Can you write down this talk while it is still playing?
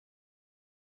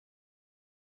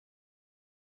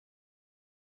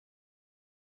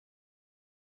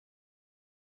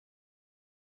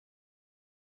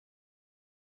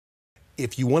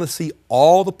if you want to see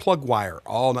all the plug wire,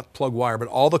 not plug wire, but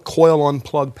all the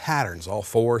coil-on-plug patterns, all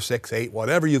 4, 6, 8,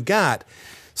 whatever you've got.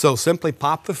 So simply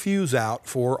pop the fuse out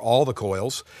for all the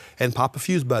coils and pop a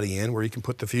fuse buddy in where you can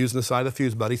put the fuse in the side of the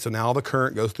fuse buddy. So now all the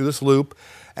current goes through this loop.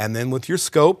 And then with your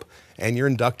scope and your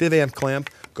inductive amp clamp,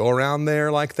 go around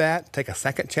there like that. Take a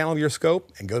second channel of your scope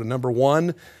and go to number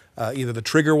 1. Either the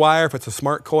trigger wire, if it's a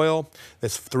smart coil,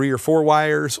 that's 3 or 4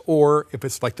 wires, or if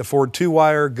it's like the Ford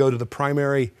 2-wire, go to the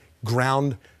primary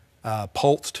ground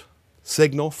pulsed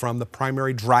signal from the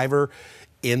primary driver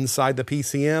inside the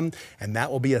PCM, and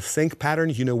that will be a sync pattern.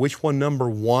 You know which one number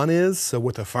 1 is. So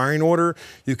with a firing order,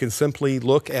 you can simply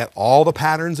look at all the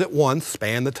patterns at once,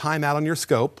 span the time out on your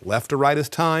scope. Left to right is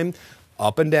time,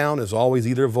 up and down is always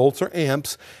either volts or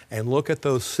amps, and look at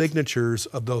those signatures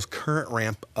of those current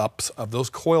ramp ups of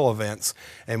those coil events.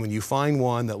 And when you find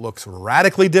one that looks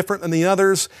radically different than the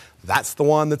others, that's the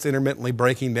one that's intermittently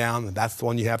breaking down, and that's the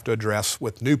one you have to address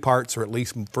with new parts or at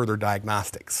least further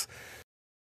diagnostics.